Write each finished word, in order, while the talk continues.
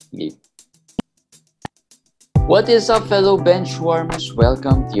Game. What is up, fellow benchwarmers?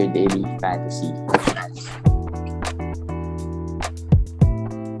 Welcome to your daily fantasy.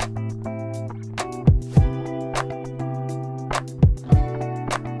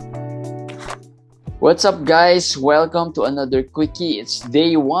 What's up, guys? Welcome to another quickie. It's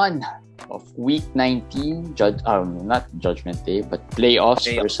day 1 of week 19. Not Judgment Day, but playoffs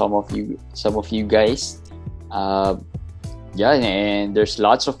for some of you guys. And there's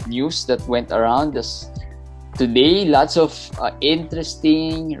lots of news that went around this today. Lots of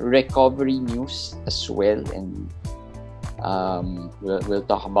interesting recovery news as well, and we'll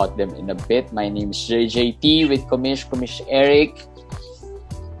talk about them in a bit. My name is JJT with Komish Eric.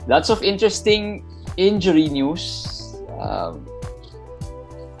 Lots of interesting injury news.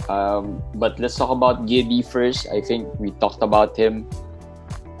 But let's talk about Giddy first. I think we talked about him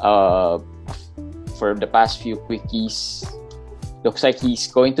for the past few quickies. Looks like he's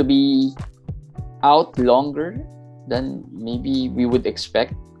going to be out longer than maybe we would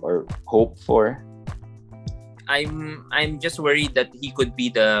expect or hope for. I'm just worried that he could be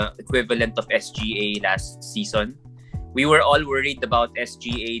the equivalent of SGA last season. We were all worried about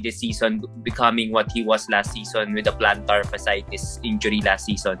SGA this season becoming what he was last season with the plantar fasciitis injury last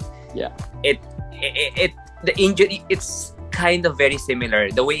season. Yeah. The injury, it's kind of very similar.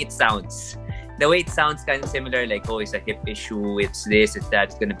 The way it sounds kind of similar, like, oh, it's a hip issue, it's this, it's that,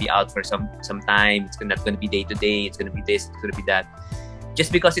 it's going to be out for some time, it's not going to be day to day, it's going to be this, it's going to be that.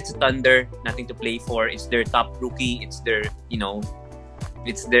 Just because it's a Thunder, nothing to play for, it's their top rookie, it's their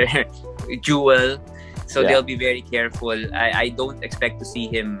jewel. So they'll be very careful. I don't expect to see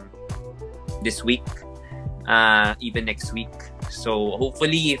him this week, even next week. So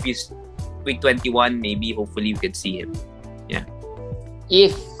hopefully, if he's week 21, hopefully we can see him. Yeah.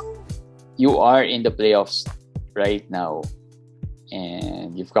 If you are in the playoffs right now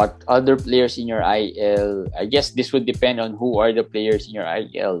and you've got other players in your IL, I guess this would depend on who are the players in your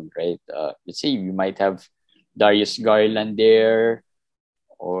IL, right? Let's say you might have Darius Garland there,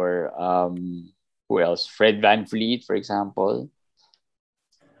 or who else? Fred VanVleet, for example.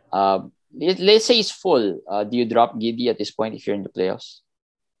 Let's say it's full. Do you drop Giddy at this point if you're in the playoffs?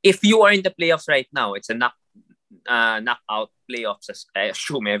 If you are in the playoffs right now, it's a knockout playoffs. I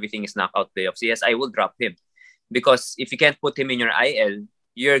assume everything is knockout playoffs. Yes, I will drop him. Because if you can't put him in your IL,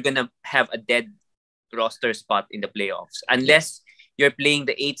 you're going to have a dead roster spot in the playoffs. Unless you're playing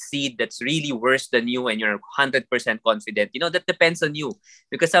the 8th seed that's really worse than you and you're 100% confident. That depends on you.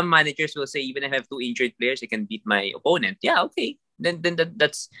 Because some managers will say, even if I have 2 injured players, I can beat my opponent. Yeah, okay. Then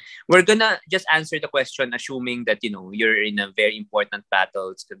that's... We're going to just answer the question assuming that, you're in a very important battle.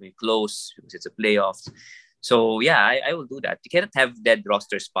 It's going to be close because it's a playoffs. So, yeah, I will do that. You cannot have dead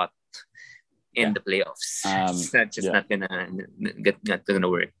roster spot in the playoffs. It's just not gonna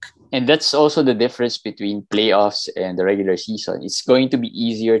work. And that's also the difference between playoffs and the regular season. It's going to be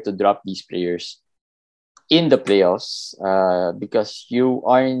easier to drop these players in the playoffs because you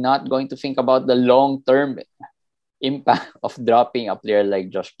are not going to think about the long-term impact of dropping a player like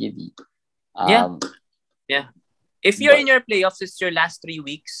Josh Giddey. If you're in your playoffs, it's your last 3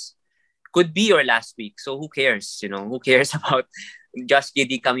 weeks. Could be your last week. So who cares? Who cares about Josh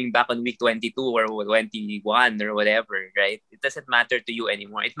Giddey coming back on week 22 or 21 or whatever, right? It doesn't matter to you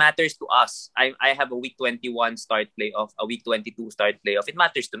anymore. It matters to us. I have a week 21 start playoff, a week 22 start playoff. It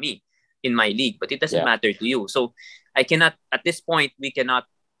matters to me in my league, but it doesn't matter to you. So I cannot, at this point, we cannot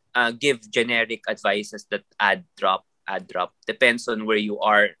give generic advices that add drop. Depends on where you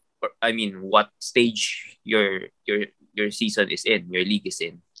are. What stage your season is in, your league is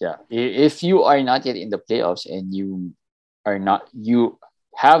in. Yeah. If you are not yet in the playoffs and you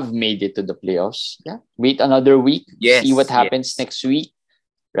have made it to the playoffs, wait another week, see what happens next week,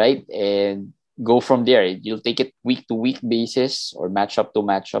 right? And go from there. You'll take it week to week basis or matchup to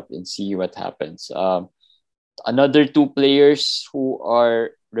matchup and see what happens. Another 2 players who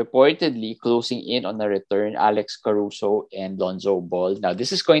are reportedly closing in on a return, Alex Caruso and Lonzo Ball. Now,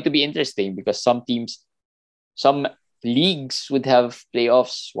 this is going to be interesting because some leagues would have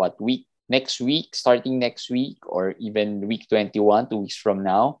playoffs starting next week, or even week 21, 2 weeks from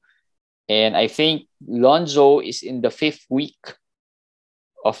now. And I think Lonzo is in the 5th week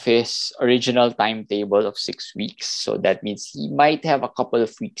of his original timetable of 6 weeks. So that means he might have a couple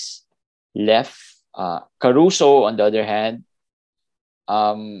of weeks left. Caruso, on the other hand,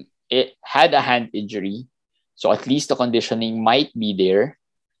 it had a hand injury. So at least the conditioning might be there.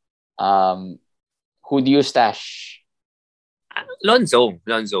 Who do you stash? Lonzo.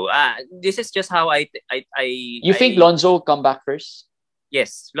 This is just how I think Lonzo will come back first?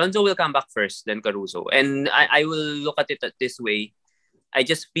 Yes, Lonzo will come back first, then Caruso. And I will look at it this way. I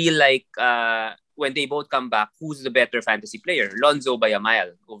just feel like when they both come back, who's the better fantasy player? Lonzo by a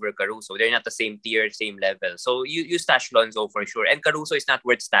mile over Caruso. They're not the same tier, same level. So you stash Lonzo for sure. And Caruso is not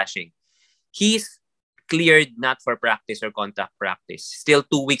worth stashing. He's cleared not for practice or contact practice. Still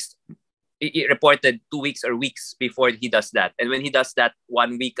 2 weeks. It reported 2 weeks or weeks before he does that. And when he does that,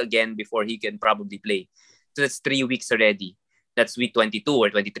 1 week again before he can probably play. So that's 3 weeks already. That's week 22 or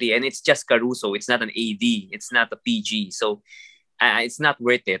 23. And it's just Caruso. It's not an AD. It's not a PG. So it's not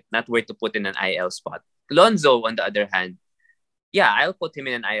worth it. Not worth to put in an IL spot. Lonzo, on the other hand, yeah, I'll put him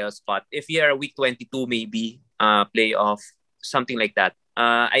in an IL spot. If you're a week 22, maybe playoff, something like that.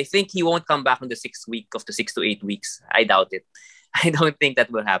 I think he won't come back on the 6th week of the 6 to 8 weeks. I doubt it. I don't think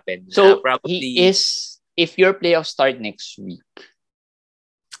that will happen. So probably he is, if your playoffs start next week.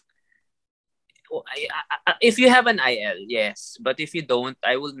 If you have an IL, yes. But if you don't,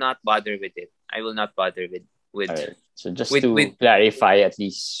 I will not bother with it. I will not bother with. All right. So just to clarify, at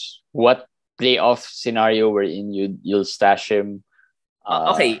least what playoff scenario we're in, you'll stash him.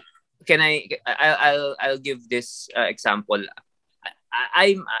 Okay. Can I'll give this example.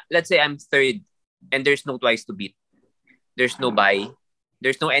 I'm let's say I'm third, and there's no twice to beat. There's no buy.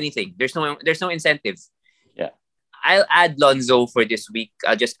 There's no anything. There's no incentive. Yeah. I'll add Lonzo for this week.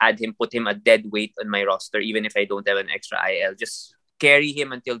 I'll just add him, put him a dead weight on my roster, even if I don't have an extra IL. Just carry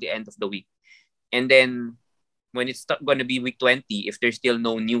him until the end of the week. And then when it's going to be week 20, if there's still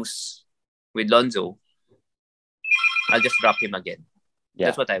no news with Lonzo, I'll just drop him again. Yeah.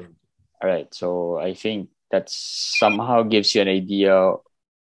 That's what I will do. All right. So I think that somehow gives you an idea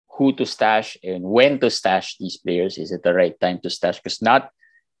who to stash and when to stash these players. Is it the right time to stash? Because not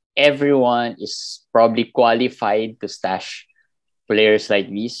everyone is probably qualified to stash players like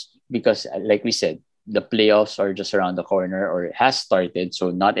these, because like we said, the playoffs are just around the corner or has started, so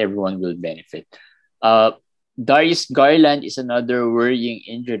not everyone will benefit. Darius Garland is another worrying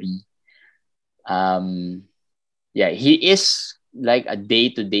injury. Yeah, he is like a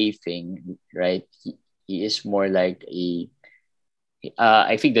day-to-day thing, right? He is more like a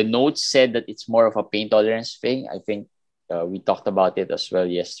I think the notes said that it's more of a pain tolerance thing. I think we talked about it as well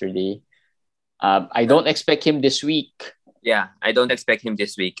yesterday. I don't expect him this week. Yeah, I don't expect him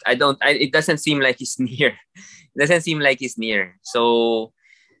this week. It doesn't seem like he's near. It doesn't seem like he's near. So,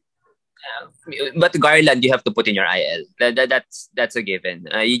 but Garland, you have to put in your IL. That's a given.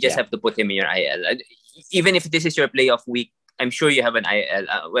 You just have to put him in your IL. Even if this is your playoff week, I'm sure you have an IL.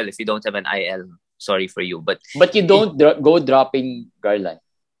 Well, if you don't have an IL, sorry for you. But you don't go dropping Garland.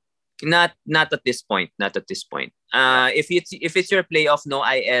 Not at this point. Not at this point. If it's your playoff, no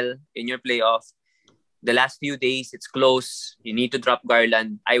IL in your playoff, the last few days it's close. You need to drop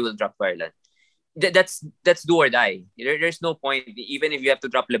Garland. I will drop Garland. That's do or die. There's no point. Even if you have to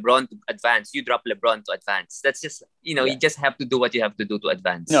drop LeBron to advance, you drop LeBron to advance. That's just you just have to do what you have to do to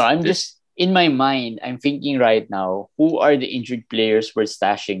advance. No, I'm just in my mind. I'm thinking right now, who are the injured players we're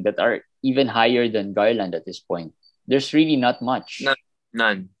stashing that are even higher than Garland at this point? There's really not much.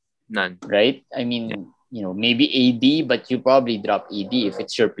 None. Right? I mean, maybe AD, but you probably drop AD if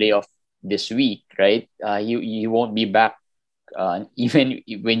it's your playoff this week, right? You won't be back even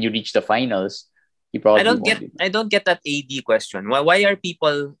when you reach the finals. You probably I don't get that AD question. Why are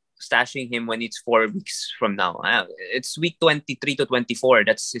people stashing him when it's 4 weeks from now? It's week 23 to 24.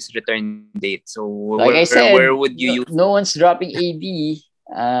 That's his return date. So like I said, where would you use? No one's dropping AD.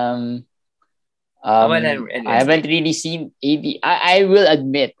 I haven't really seen AD. I will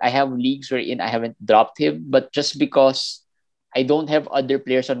admit I have leagues wherein I haven't dropped him, but just because I don't have other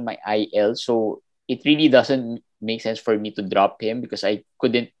players on my IL, so it really doesn't make sense for me to drop him, because I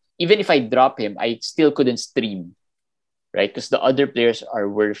couldn't, even if I drop him, I still couldn't stream, right? Because the other players are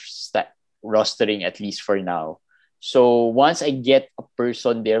worth rostering, at least for now. So once I get a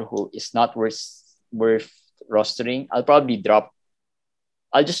person there who is not worth rostering, I'll probably drop.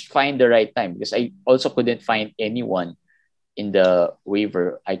 I'll just find the right time, because I also couldn't find anyone in the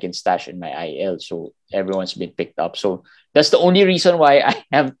waiver I can stash in my IL. So everyone's been picked up. So that's the only reason why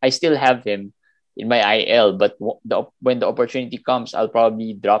I still have him in my IL. But when the opportunity comes, I'll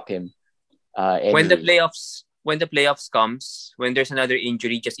probably drop him. Anyway. When the playoffs comes, when there's another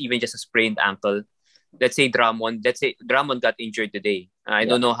injury, even just a sprained ankle. Let's say Drummond got injured today. I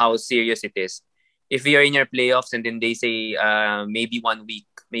don't know how serious it is. If you're in your playoffs and then they say maybe 1 week,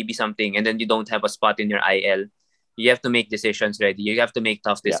 maybe something, and then you don't have a spot in your IL, you have to make decisions ready. You have to make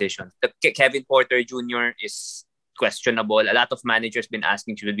tough decisions. Kevin Porter Jr. is questionable. A lot of managers been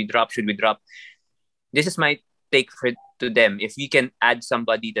asking, should we drop? This is my take to them. If you can add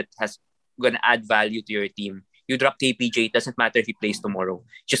somebody that has going to add value to your team, You drop KPJ. It doesn't matter if he plays tomorrow.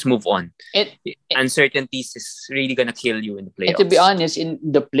 Just move on. Uncertainties is really gonna kill you in the playoffs. And to be honest, in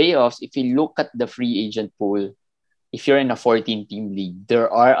the playoffs, if you look at the free agent pool, if you're in a 14-team league, there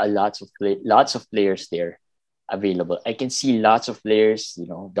are lots of players there available. I can see lots of players.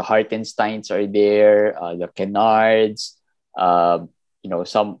 The Hartensteins are there, the Kennards,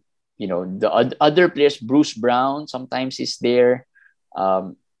 some, the other players. Bruce Brown sometimes is there.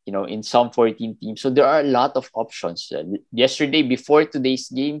 In some 14 teams. So there are a lot of options. Yesterday, before today's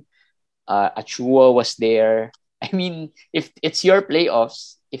game, Achua was there. I mean, if it's your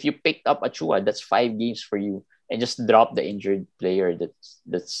playoffs, if you picked up Achua, that's 5 games for you, and just drop the injured player that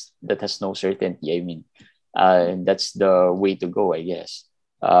has no certainty. I mean, and that's the way to go, I guess.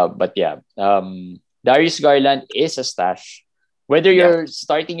 But yeah, Darius Garland is a stash. Whether you're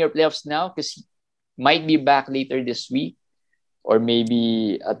starting your playoffs now, because he might be back later this week, or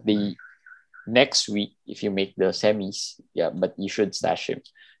maybe at the next week if you make the semis. Yeah, but you should stash him.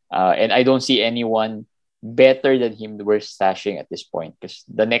 And I don't see anyone better than him worth stashing at this point, because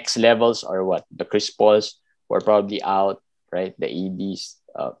the next levels are what? The Chris Pauls who are probably out, right? The ADs.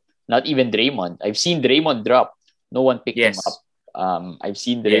 Not even Draymond. I've seen Draymond drop. No one picked him up. I've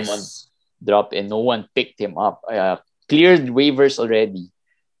seen Draymond drop and no one picked him up. Cleared waivers already.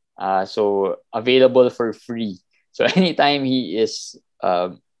 So available for free. So anytime he is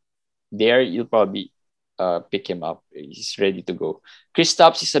there, you'll probably pick him up. He's ready to go.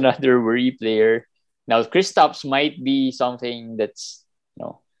 Kristaps is another worry player. Now, Kristaps might be something that's,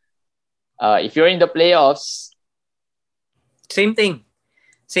 if you're in the playoffs. Same thing.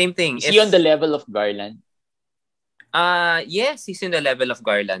 Is he on the level of Garland? Yes, he's in the level of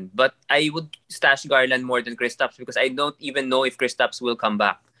Garland. But I would stash Garland more than Kristaps because I don't even know if Kristaps will come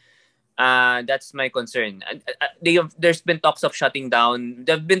back. That's my concern. There's been talks of shutting down.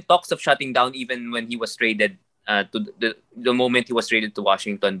 There have been talks of shutting down even when he was traded to the moment he was traded to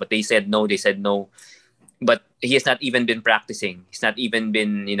Washington. But they said no. But he has not even been practicing. He's not even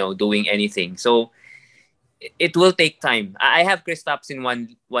been, doing anything. So it will take time. I have Kristaps in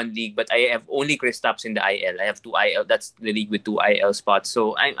one league, but I have only Kristaps in the IL. I have 2 IL. That's the league with 2 IL spots.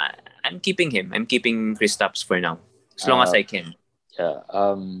 So I'm keeping him. I'm keeping Kristaps for now, as long as I can. Yeah.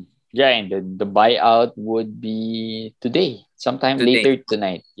 Yeah, and the buyout would be sometime later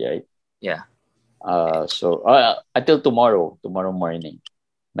tonight, right? Yeah. So until tomorrow morning,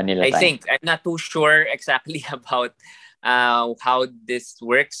 Manila time. I think I'm not too sure exactly about how this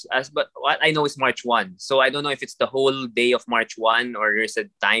works. But what I know is March 1. So I don't know if it's the whole day of March 1 or there's a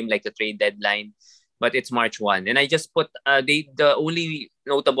time like the trade deadline. But it's March 1, and I just put the only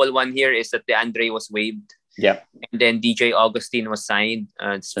notable one here is that DeAndre was waived. Yep. And then DJ Augustine was signed.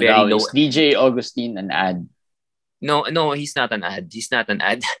 It's very low. Is DJ Augustine an ad? No, he's not an ad.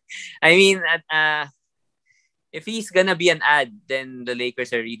 I mean, if he's gonna be an ad, then the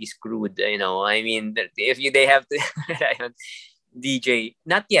Lakers are really screwed. I mean, if they have to DJ,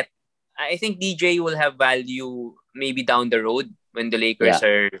 not yet. I think DJ will have value maybe down the road when the Lakers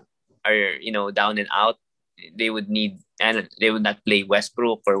are down and out. They would need, and they would not play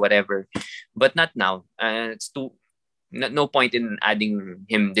Westbrook or whatever, but not now. It's no point in adding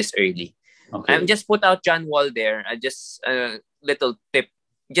him this early. Okay. I'm just put out John Wall there. Just a little tip,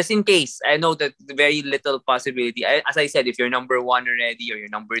 just in case. I know that very little possibility. As I said, if you're number 1 already or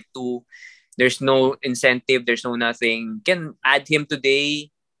you're number 2, there's no incentive. There's no nothing. You can add him today.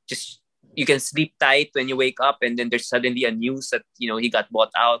 Just you can sleep tight when you wake up, and then there's suddenly a news that he got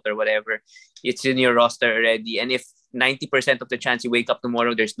bought out or whatever. It's in your roster already, and if 90% of the chance you wake up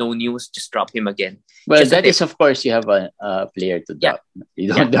tomorrow, there's no news, just drop him again. Well, just that is, of course, you have a player to drop. Yeah.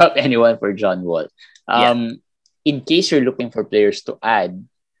 You don't drop anyone for John Wall. In case you're looking for players to add,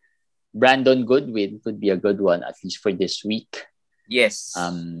 Brandon Goodwin could be a good one, at least for this week. Yes.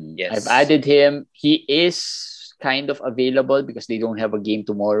 Yes. I've added him. He is kind of available because they don't have a game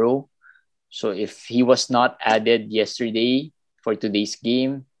tomorrow. So if he was not added yesterday for today's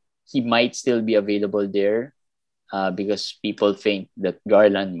game, he might still be available there because people think that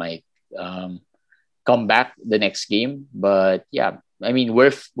Garland might come back the next game. But yeah, I mean,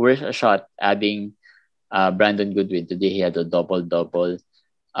 worth a shot adding Brandon Goodwin. Today he had a double-double.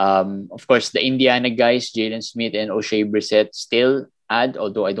 Of course, the Indiana guys, Jalen Smith and O'Shea Brissett, still add,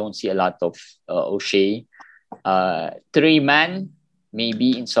 although I don't see a lot of O'Shea. Trey-Man,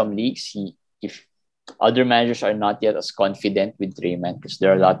 maybe in some leagues, if other managers are not yet as confident with Trey-Man, because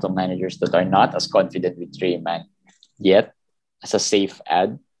there are a lot of managers that are not as confident with Trey-Man yet as a safe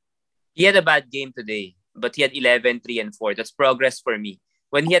add. He had a bad game today, but he had 11, 3, and 4. That's progress for me.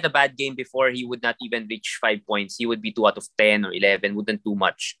 When he had a bad game before, he would not even reach 5 points. He would be 2 out of 10 or 11, wouldn't do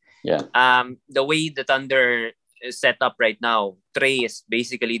much. Yeah. The way the Thunder setup right now, Trey is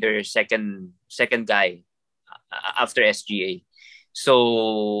basically their second guy after SGA.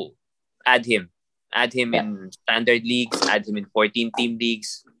 So add him. Add him Yeah. in standard leagues, add him in 14-team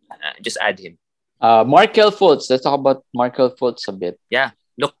leagues. Just add him. Markel Fultz. Let's talk about Markel Fultz a bit. Yeah,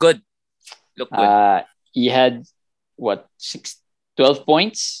 look good. Look good. He had, 12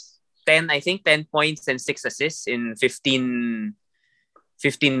 points? 10 points and 6 assists in 15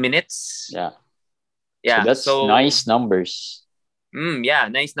 minutes. Yeah. Yeah. So that's nice numbers. Yeah,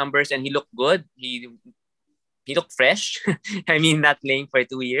 nice numbers. And he looked good. He looked fresh. I mean, not playing for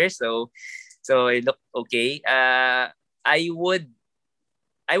 2 years. So it looked okay. I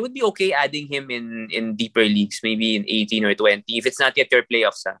would be okay adding him in deeper leagues, maybe in 18 or 20, if it's not yet your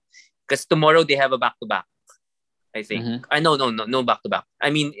playoffs. Because tomorrow they have a back-to-back, I think. Mm-hmm. No back-to-back. I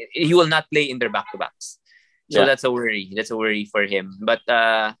mean, he will not play in their back-to-backs. So that's a worry. That's a worry for him. But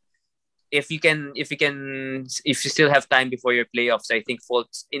if you still have time before your playoffs, I think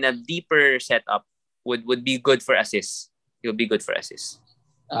Fultz in a deeper setup would be good for assists. He'll be good for assists.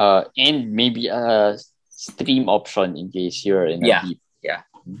 And maybe a stream option in case you're in a deep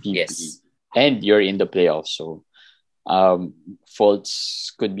yes. league. And you're in the playoffs. So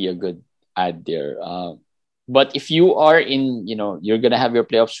Fultz could be a good add there. But if you are in, you're going to have your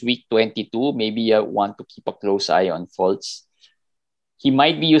playoffs week 22, maybe you want to keep a close eye on Fultz. He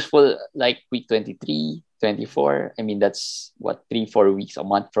might be useful like week 23, 24. I mean, that's 3-4 weeks, a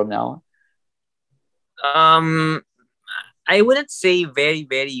month from now. I wouldn't say very,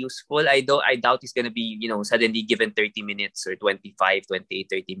 very useful. I doubt he's going to be, suddenly given 30 minutes or 25, 28,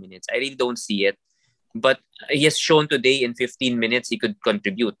 30 minutes. I really don't see it. But he has shown today in 15 minutes he could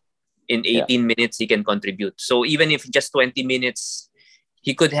contribute. In 18 minutes he can contribute. So even if just 20 minutes,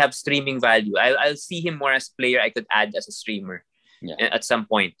 he could have streaming value. I'll see him more as a player I could add as a streamer at some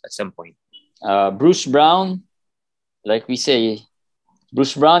point. Bruce Brown, like we say,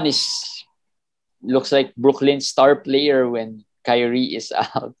 Bruce Brown looks like Brooklyn's star player when Kyrie is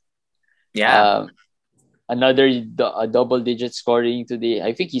out. Yeah. Another double-digit scoring today.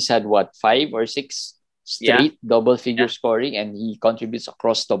 I think he's had 5 or 6 straight double-figure scoring, and he contributes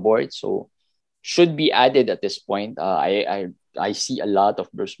across the board. So should be added at this point. I see a lot of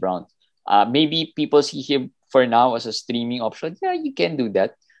Bruce Brown. Maybe people see him for now as a streaming option. Yeah, you can do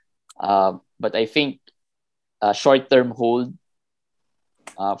that. But I think short-term hold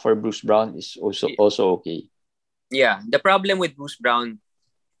for Bruce Brown is also okay. Yeah, the problem with Bruce Brown,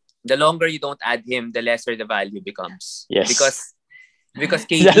 the longer you don't add him, the lesser the value becomes. Yes. Because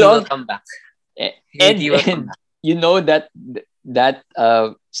KD will come back. And you know that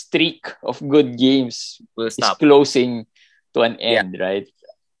streak of good games will stop. Is closing to an end, right?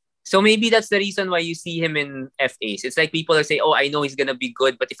 So maybe that's the reason why you see him in FAs. It's like people are saying, "Oh, I know he's gonna be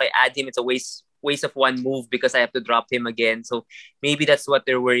good, but if I add him, it's a waste of one move because I have to drop him again." So maybe that's what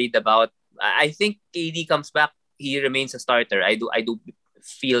they're worried about. I think KD comes back, he remains a starter. I do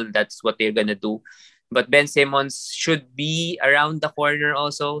feel that's what they're gonna do. But Ben Simmons should be around the corner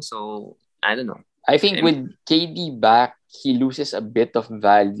also. So I don't know. I think with KD back, he loses a bit of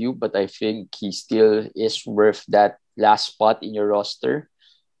value, but I think he still is worth that last spot in your roster.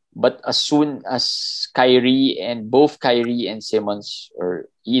 But as soon as both Kyrie and Simmons or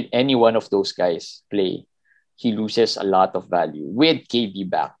any one of those guys play, he loses a lot of value with KD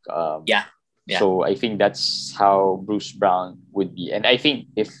back. So I think that's how Bruce Brown would be. And I think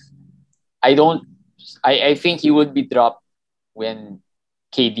I think he would be dropped when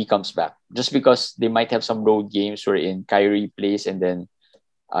KD comes back, just because they might have some road games wherein Kyrie plays and then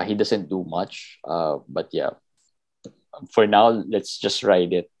he doesn't do much. But yeah, for now, let's just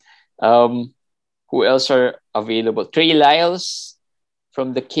ride it. Who else are available? Trey Lyles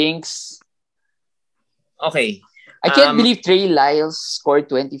from the Kings. Okay. I can't believe Trey Lyles scored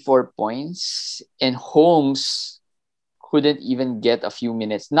 24 points and Holmes couldn't even get a few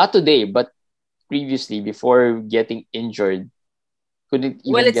minutes. Not today, but previously before getting injured. Couldn't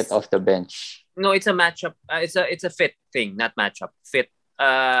even get off the bench. No, it's a matchup. It's a fit thing, not matchup. Fit.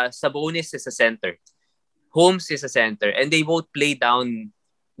 Sabonis is a center. Holmes is a center. And they both play down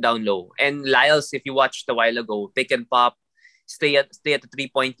low. And Lyles, if you watched a while ago, pick and pop, stay at the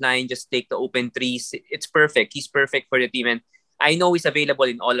 3-point line, just take the open threes. It's perfect. He's perfect for the team. And I know he's available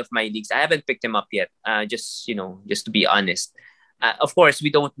in all of my leagues. I haven't picked him up yet. Just to be honest. Of course,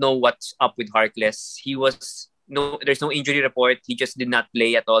 we don't know what's up with Harkless. There's no injury report. He just did not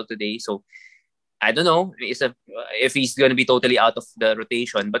play at all today. So I don't know if he's going to be totally out of the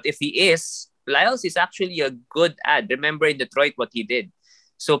rotation. But if he is, Lyles is actually a good add. Remember in Detroit what he did.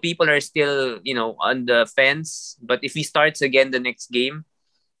 So people are still, on the fence. But if he starts again the next game,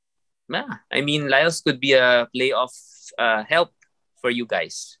 Yeah, I mean, Lyles could be a playoff help for you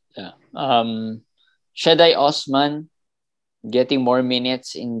guys. Yeah. Shedai Osman getting more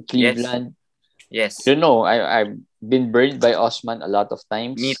minutes in Cleveland. Yes. I don't know. I've been burned by Osman a lot of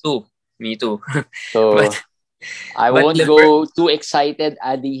times. Me too. So but I won't go too excited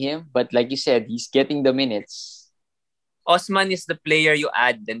adding him. But like you said, he's getting the minutes. Osman is the player you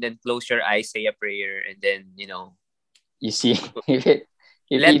add and then close your eyes, say a prayer, and then, You see,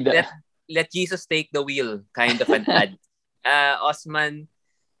 let Jesus take the wheel, kind of an ad. Osman,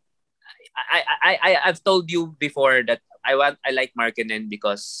 I've told you before that I like Markkanen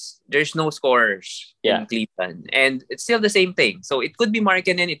because there's no scorers in Cleveland, and it's still the same thing. So it could be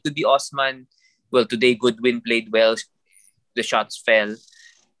Markkanen, it could be Osman. Well, today Goodwin played well, the shots fell,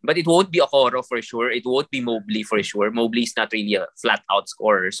 but it won't be Okoro for sure. It won't be Mobley for sure. Mobley's not really a flat out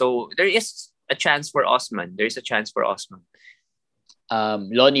scorer, so there is a chance for Osman. There is a chance for Osman.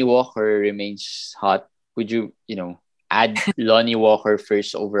 Lonnie Walker remains hot. Would you add Lonnie Walker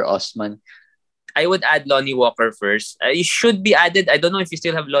first over Osman? I would add Lonnie Walker first. He should be added. I don't know if you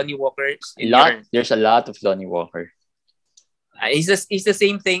still have Lonnie Walker. There's a lot of Lonnie Walker. He's the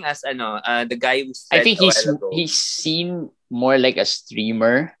same thing as the guy who's. I think he's seen more like a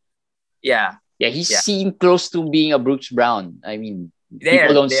streamer. Yeah. Yeah, he's seen close to being a Brooks Brown. I mean,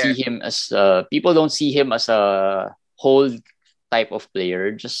 people don't see him as a whole type of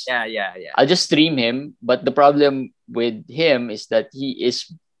player. I'll just stream him, but the problem with him is that he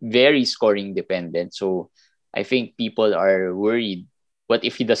is very scoring dependent. So I think people are worried. What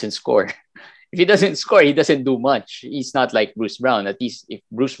if he doesn't score? If he doesn't score, he doesn't do much. He's not like Bruce Brown. At least if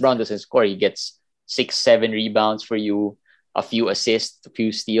Bruce Brown doesn't score, he gets 6-7 rebounds for you, a few assists, a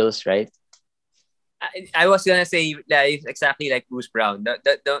few steals, right? I was gonna say exactly like Bruce Brown,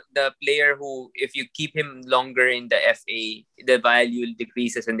 the player who, if you keep him longer in the FA, the value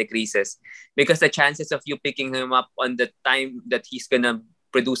decreases and decreases because the chances of you picking him up on the time that he's gonna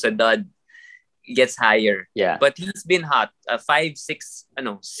produce a dud gets higher. Yeah. But he's been hot. 6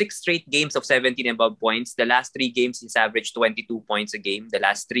 straight games of 17 and above points. The last 3 games he's averaged 22 points a game. The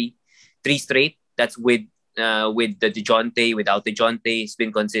last three straight. That's with the DeJounte. Without DeJounte, he's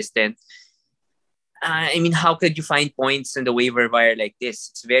been consistent. I mean, how could you find points in the waiver wire like this?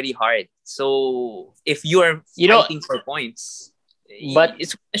 It's very hard. So if you are fighting for points, but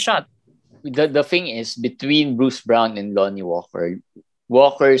it's a shot. The thing is, between Bruce Brown and Lonnie Walker,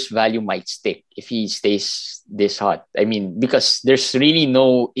 Walker's value might stick if he stays this hot. I mean, because there's really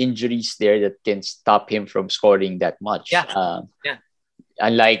no injuries there that can stop him from scoring that much. Yeah.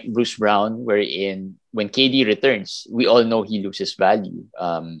 Unlike Bruce Brown, wherein when KD returns, we all know he loses value.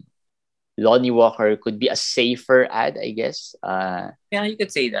 Lonnie Walker could be a safer ad, I guess. Yeah, you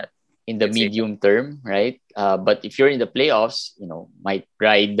could say that. In the medium term, right? But if you're in the playoffs, might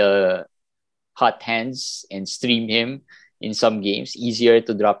ride the hot hands and stream him in some games. Easier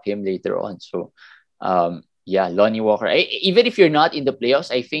to drop him later on. So, Lonnie Walker. Even if you're not in the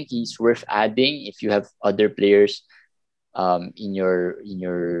playoffs, I think he's worth adding if you have other players in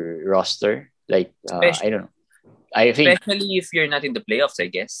your roster. Like, I don't know. I think especially if you're not in the playoffs, I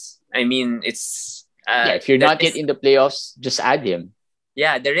guess. I mean, it's if you're not yet in the playoffs, just add him.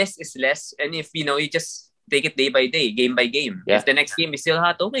 Yeah, the risk is less, and if you just take it day by day, game by game. Yeah. If the next game is still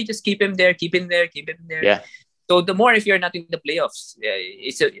hot, okay, just keep him there. Yeah. So the more if you're not in the playoffs,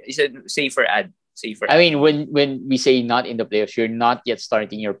 it's a safer ad. I mean, when we say not in the playoffs, you're not yet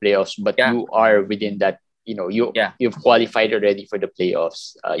starting your playoffs, but you are within that. You've qualified already for the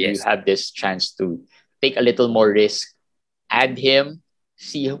playoffs. You have this chance to take a little more risk, add him,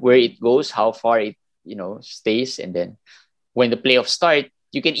 see where it goes, how far it stays, and then when the playoffs start,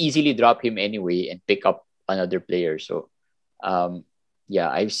 you can easily drop him anyway and pick up another player. So,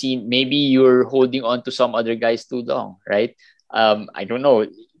 I've seen maybe you're holding on to some other guys too long, right? I don't know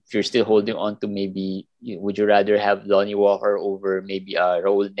if you're still holding on to maybe. Would you rather have Lonnie Walker over maybe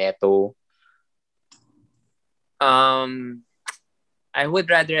Raul Neto? I would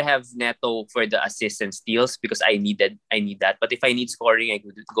rather have Neto for the assists and steals because I need that. But if I need scoring, I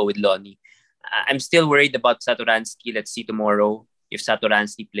would go with Lonnie. I'm still worried about Satoransky. Let's see tomorrow if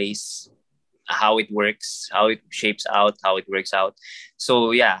Satoransky plays, how it works, how it shapes out, how it works out.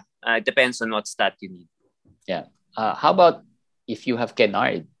 So it depends on what stat you need. Yeah. How about if you have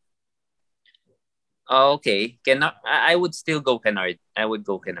Kennard? Okay, Kennard. I would still go Kennard. I would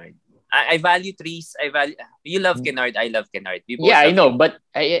go Kennard. I value threes. You love Kennard. I love Kennard. I know, but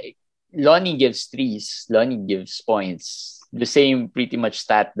Lonnie gives threes. Lonnie gives points. The same pretty much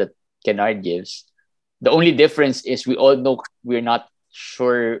stat that Kennard gives. The only difference is we all know we're not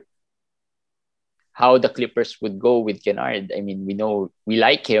sure how the Clippers would go with Kennard. I mean, we know we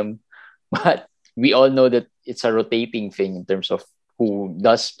like him, But we all know that it's a rotating thing in terms of who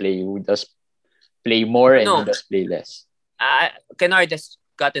does play more and who No, does play less. Kennard has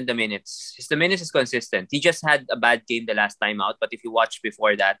gotten the minutes. The minutes is consistent. He just had a bad game the last time out, but if you watch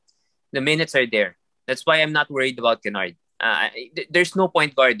before that, the minutes are there. That's why I'm not worried about Kennard. There's no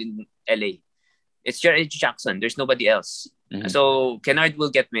point guard in LA. It's Jared Jackson. There's nobody else. Mm-hmm. So Kennard will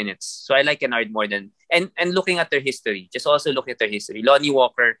get minutes. So I like Kennard more than and looking at their history. Just also look at their history. Lonnie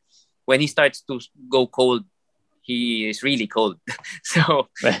Walker, when he starts to go cold, he is really cold. So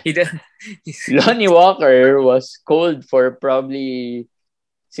he does. Lonnie Walker was cold for probably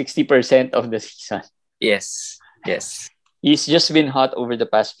 60% of the season. Yes. He's just been hot over the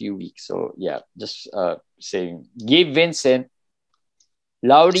past few weeks. So yeah, just saying. Gabe Vincent,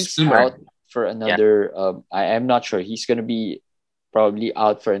 Lowry's out for another. Yeah. I am not sure. He's gonna be probably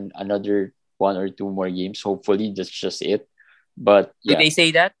out for another 1 or 2 more games. Hopefully, that's just it. But yeah. Did they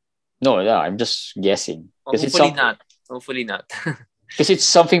say that? No, I'm just guessing. Hopefully not. Because it's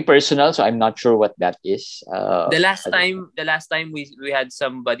something personal, so I'm not sure what that is. The last time we had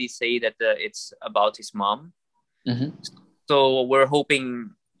somebody say that it's about his mom. Mm-hmm. So we're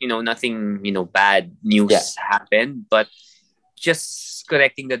hoping nothing bad news happened, but just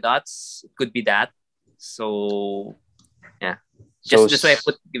connecting the dots could be that. So yeah, just why I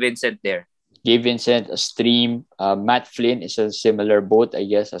put Vincent there. Gabe Vincent, a stream. Matt Flynn is a similar boat, I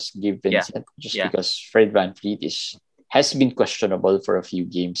guess, as Gabe Vincent, because Fred VanVleet has been questionable for a few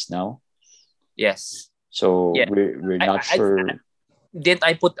games now. Yes. So we're not sure. Didn't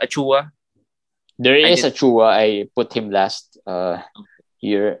I put Achua? There is Achua. I put him last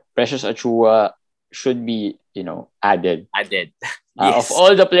year. Precious Achua should be, added. Yes. Of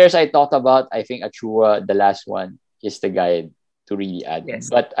all the players I talked about, I think Achua, the last one, is the guy to really add. Yes.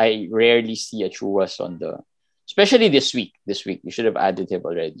 But I rarely see Achuas especially this week. This week, you should have added him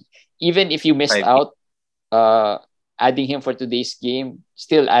already. Even if you missed out, adding him for today's game,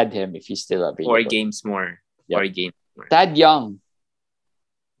 still add him if he's still available. 4 games more. Yep. 4 games more. Tad Young.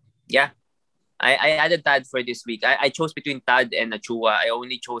 Yeah. I added Tad for this week. I chose between Tad and Achua. I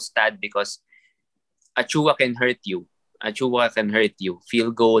only chose Tad because Achua can hurt you.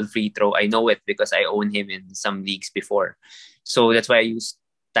 Field goal, free throw. I know it because I own him in some leagues before. So that's why I used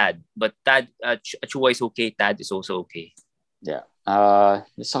Tad. But Achua is okay. Tad is also okay. Yeah.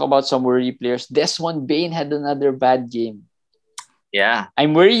 Let's talk about some worry players. Desmond Bain had another bad game. Yeah.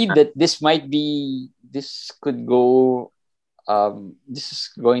 I'm worried that this is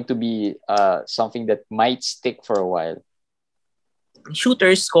going to be something that might stick for a while.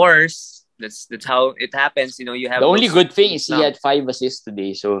 Shooters, scorers. That's how it happens. You have the only good thing is he had 5 assists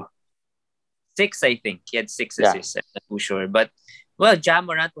today. So 6, I think. He had 6 assists. I'm not too sure. But Ja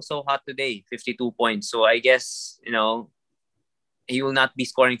Morant was so hot today, 52 points. So I guess, he will not be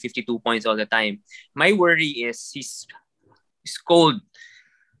scoring 52 points all the time. My worry is he's cold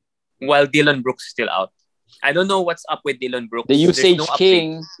while Dillon Brooks is still out. I don't know what's up with Dillon Brooks. The usage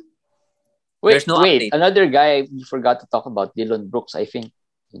king. Wait, another guy we forgot to talk about, Dillon Brooks. I think,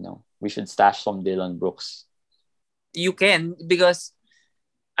 we should stash some Dillon Brooks. You can, because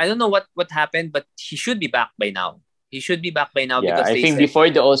I don't know what happened, but he should be back by now. Yeah, because I think before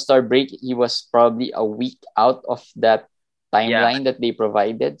the All-Star break, he was probably a week out of that timeline that they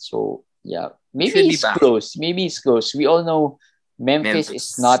provided. So yeah, maybe he's close. We all know Memphis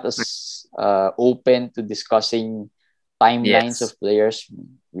is not as open to discussing timelines of players.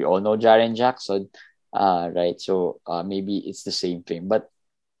 We all know Jaren Jackson, right? So maybe it's the same thing. But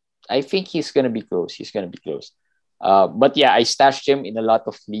I think he's gonna be close. But yeah, I stashed him in a lot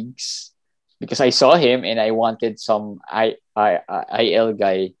of leagues because I saw him and I wanted some IL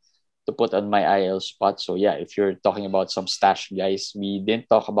guy to put on my IL spot. So yeah, if you're talking about some stash guys, we didn't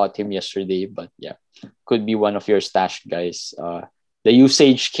talk about him yesterday, but yeah, could be one of your stash guys. The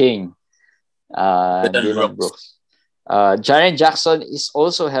usage king, Dillon Brooks. Jaren Jackson is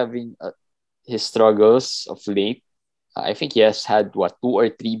also having his struggles of late. I think he has had 2 or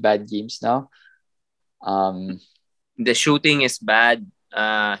 3 bad games now. The shooting is bad.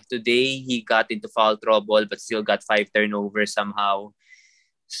 Today he got into foul trouble, but still got 5 turnovers somehow.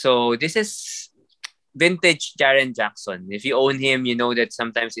 So this is vintage Jaren Jackson. If you own him, you know that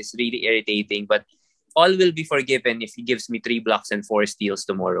sometimes it's really irritating, but all will be forgiven if he gives me 3 blocks and 4 steals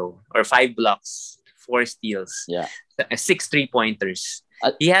tomorrow, or 5 blocks, 4 steals. Yeah, 6 3-pointers.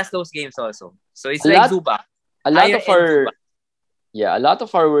 He has those games also. So it's like Zubac. A lot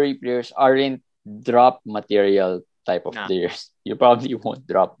of our worry players aren't drop material type of players. You probably won't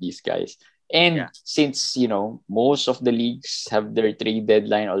drop these guys. And since, most of the leagues have their trade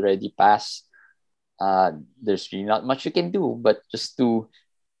deadline already passed, there's really not much you can do but just to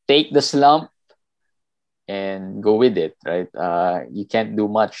take the slump and go with it, right? You can't do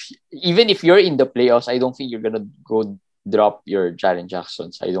much. Even if you're in the playoffs, I don't think you're gonna go drop your Jaren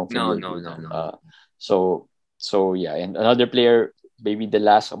Jacksons. I don't think No, you'll no, do no, that. no. So yeah, and another player, maybe the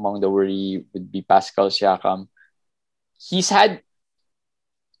last among the worry would be Pascal Siakam. He's had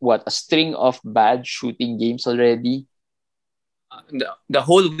a string of bad shooting games already. The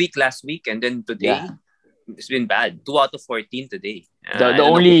whole week last week and then today, Yeah. it's been bad. 2 out of 14 today. The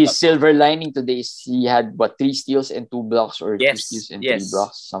only silver lining today is he had 3 steals and 2 blocks, or 2 steals and 3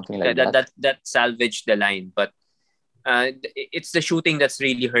 blocks, something like that. That salvaged the line, but it's the shooting that's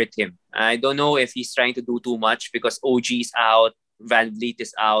really hurt him. I don't know if he's trying to do too much because OG is out, Van Vliet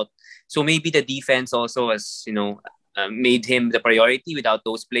is out, so maybe the defense also has made him the priority without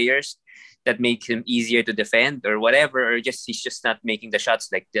those players that make him easier to defend or whatever, or just he's just not making the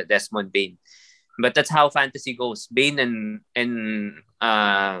shots like Desmond Bain. But that's how fantasy goes. Bain and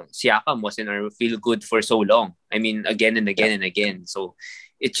Siakam was in our feel good for so long. I mean, again and again and again. So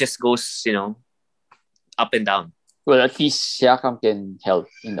it just goes, up and down. Well, at least Siakam can help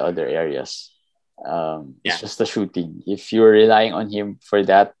in the other areas. It's just the shooting. If you're relying on him for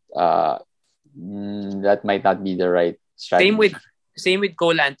that, that might not be the right strategy. Same with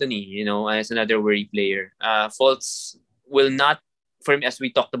Cole Anthony, as another worry player. Fultz will not, as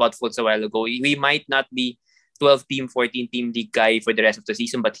we talked about Fultz a while ago, he might not be 12-team, 14-team league guy for the rest of the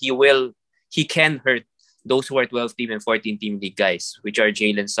season, but he can hurt those who are 12-team and 14-team league guys, which are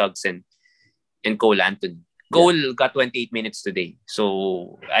Jalen Suggs and Cole Anthony. Cole got 28 minutes today,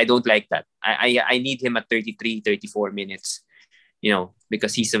 so I don't like that. I need him at 33, 34 minutes,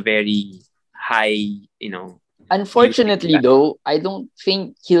 because he's a very high, Unfortunately, though, I don't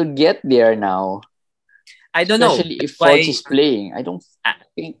think he'll get there now. I don't know. Especially if Fultz is playing. I don't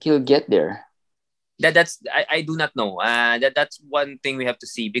think he'll get there. I do not know. That's one thing we have to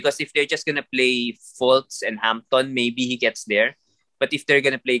see, because if they're just gonna play Fultz and Hampton, maybe he gets there. But if they're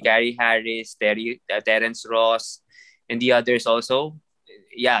gonna play Gary Harris, Terrence Ross, and the others also,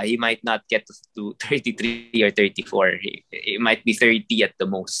 he might not get to 33 or 34. He might be 30 at the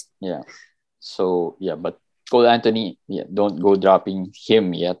most. Yeah. So but Cole Anthony, don't go dropping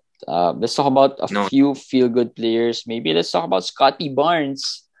him yet. Let's talk about a few feel-good players. Maybe let's talk about Scotty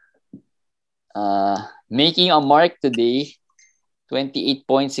Barnes. Making a mark today. 28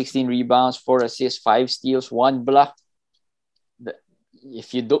 points, 16 rebounds, 4 assists, 5 steals, 1 block.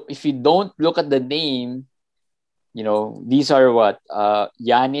 If you don't look at the name, these are what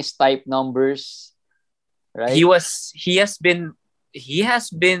Giannis type numbers, right? He has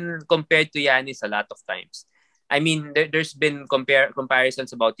been compared to Giannis a lot of times. I mean, there's been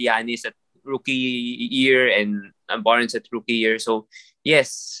comparisons about Giannis at rookie year and Barnes at rookie year. So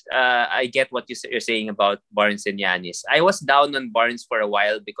yes, I get what you're saying about Barnes and Giannis. I was down on Barnes for a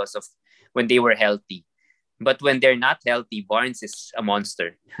while because of when they were healthy. But when they're not healthy, Barnes is a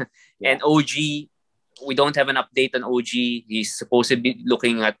monster. And OG, we don't have an update on OG. He's supposed to be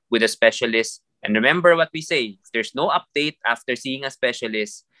looking at with a specialist. And remember what we say, if there's no update after seeing a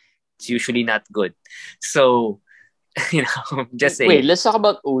specialist, it's usually not good. So, just saying. Wait, let's talk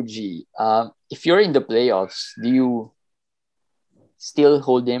about OG. If you're in the playoffs, do you still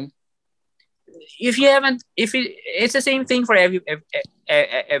hold him? It's the same thing for every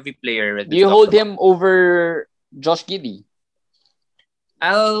player. Do you hold him over Josh Giddey?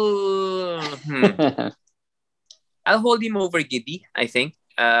 I'll hold him over Giddey, I think.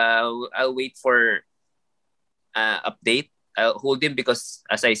 I'll wait for update. I'll hold him because,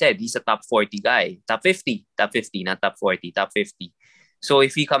 as I said, he's a top 40 guy. Top 50, not top 40, top 50. So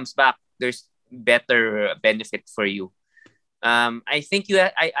if he comes back, there's better benefit for you. I think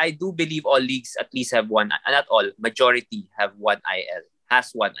I do believe all leagues at least have one, not all, majority have one IL,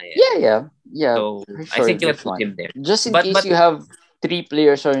 has one IL. Yeah. So sure, I think you'll put him there. Just in case you have 3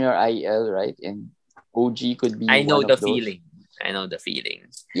 players on your IL, right? And OG could be I know one the of those. feeling. I know the feeling.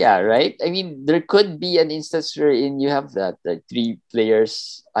 Yeah, right? I mean, there could be an instance wherein you have that, like 3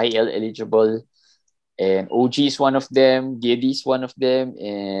 players IL eligible, and OG is one of them, Giddey is one of them,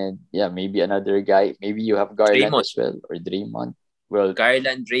 and maybe another guy. Maybe you have Garland Draymond as well, or Draymond. Well,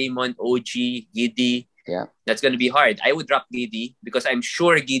 Garland, Draymond, OG, Giddey. Yeah. That's going to be hard. I would drop Giddey because I'm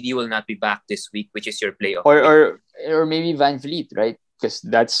sure Giddey will not be back this week, which is your playoff. Or maybe Van Vliet, right? Because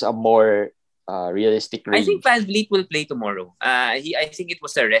that's a more realistic range. I think Van Vliet will play tomorrow. I think it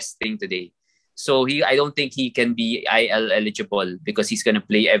was a rest thing today. So I don't think he can be IL eligible because he's going to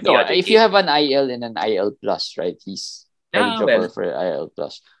play every other if game. you have an IL and an IL plus, right? He's eligible for IL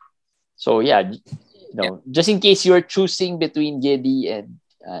plus. So just in case you're choosing between Giddey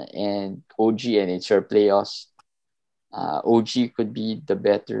and OG and it's your playoffs, OG could be the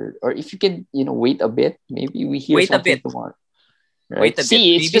better. Or if you can, wait a bit, maybe we hear Wait a something bit. tomorrow. Right? Wait a See,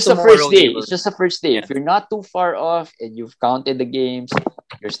 bit. it's Maybe just the first tomorrow day. they will. It's just the first day. Yeah. If you're not too far off and you've counted the games,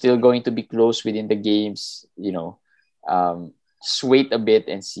 you're still going to be close within the games. Just wait a bit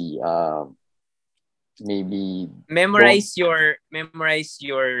and see. Maybe memorize your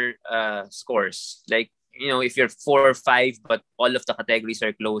scores. Like, if you're 4 or 5, but all of the categories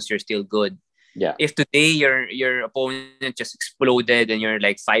are close, you're still good. Yeah. If today your opponent just exploded and you're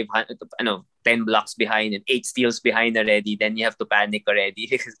like 500, 10 blocks behind and 8 steals behind already, then you have to panic already.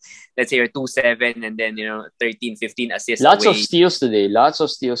 Let's say you're 2-7 and then 13, 15 assists. Lots away. of steals today.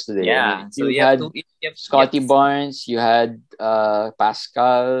 Yeah. I mean, so you had Scottie Barnes, you had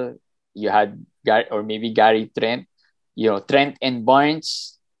Pascal, you had Gary Trent. Trent and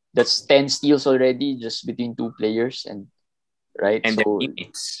Barnes. That's 10 steals already just between two players, and right. And so,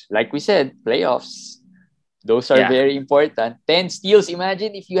 like we said, playoffs. Those are very important. 10 steals.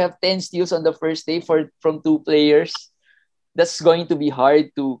 Imagine if you have 10 steals on the first day from two players. That's going to be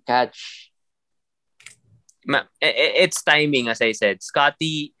hard to catch. It's timing, as I said.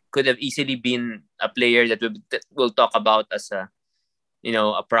 Scottie could have easily been a player that we'll talk about as a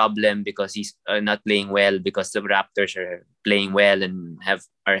problem because he's not playing well, because the Raptors are playing well and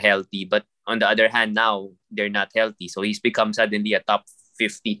are healthy. But on the other hand, now they're not healthy, so he's become suddenly a top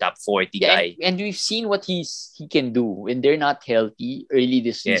 50, top 40 guy. And we've seen what he can do when they're not healthy early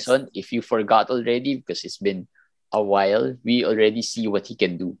this season. If you forgot already, because it's been a while, we already see what he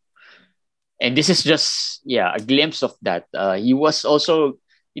can do. And this is just a glimpse of that. He was also,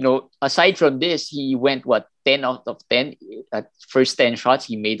 aside from this, he went 10 out of 10 at first 10 shots.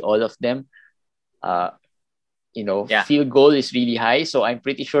 He made all of them. Field goal is really high. So I'm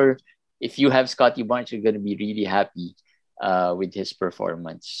pretty sure if you have Scottie Barnes, you're going to be really happy with his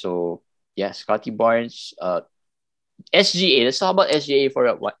performance. So Scottie Barnes, SGA. Let's talk about SGA for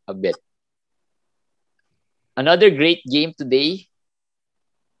a bit. Another great game today.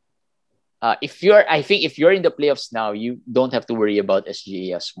 If you're in the playoffs now, you don't have to worry about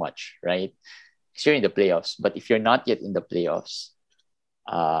SGA as much, right? Because you're in the playoffs. But if you're not yet in the playoffs,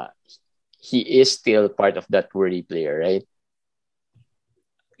 he is still part of that worry player, right?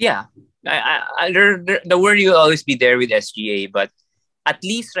 Yeah. The worry will always be there with SGA, but at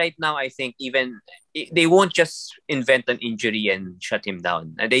least right now, I think even they won't just invent an injury and shut him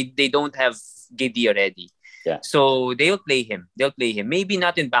down. They don't have Giddey already. Yeah. So they'll play him. Maybe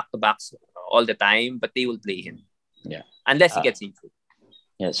not in back-to-backs all the time, but they will play him. Yeah. Unless he gets injured.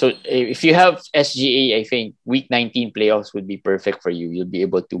 Yeah. So if you have SGA, I think week 19 playoffs would be perfect for you. You'll be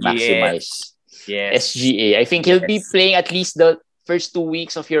able to maximize SGA. I think he'll be playing at least the first 2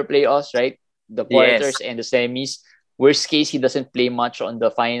 weeks of your playoffs, right? The quarters and the semis. Worst case, he doesn't play much on the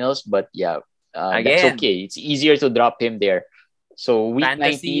finals, but that's okay. It's easier to drop him there. So week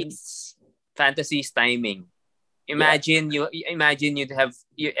 19. Fantasy's timing. Imagine you'd have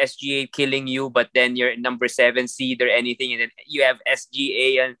your SGA killing you, but then you're number 7 seed or anything, and then you have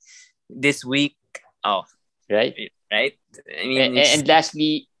SGA and this week. Oh, right. I mean, and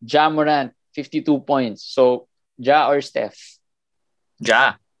lastly, Ja Morant, 52 points. So Ja or Steph?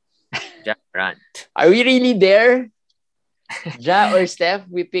 Ja Morant. Are we really there? Ja or Steph?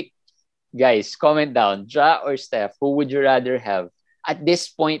 We pick. Guys, comment down. Ja or Steph? Who would you rather have at this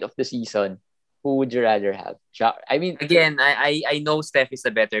point of the season? Who would you rather have? I mean, again, I know Steph is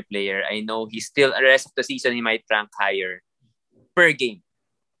a better player. I know he's still, the rest of the season, he might rank higher per game.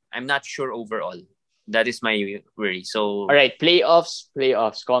 I'm not sure overall. That is my worry. So, all right, playoffs.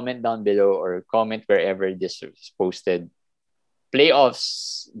 Comment down below or comment wherever this is posted.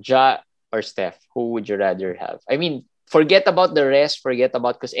 Playoffs, Ja or Steph? Who would you rather have? I mean, forget about the rest.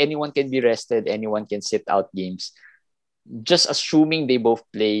 Because anyone can be rested. Anyone can sit out games. Just assuming they both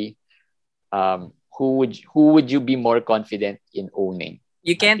play. Who would you be more confident in owning?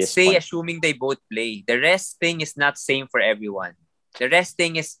 You can't say assuming they both play. The rest thing is not same for everyone. The rest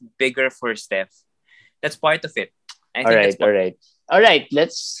thing is bigger for Steph. That's part of it. All right.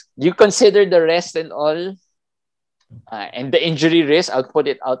 You consider the rest and all, and the injury risk. I'll put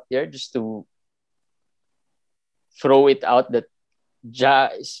it out there just to throw it out that Ja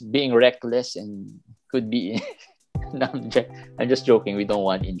is being reckless and could be. No, I'm just joking. We don't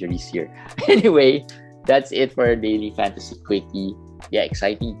want injuries here. Anyway, that's it for our daily fantasy quickie. Yeah,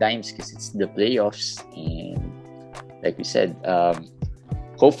 exciting times because it's the playoffs, and like we said,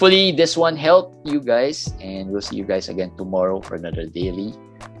 hopefully this one helped you guys, and we'll see you guys again tomorrow for another daily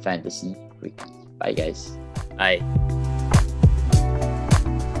fantasy quickie. Bye, guys. Bye.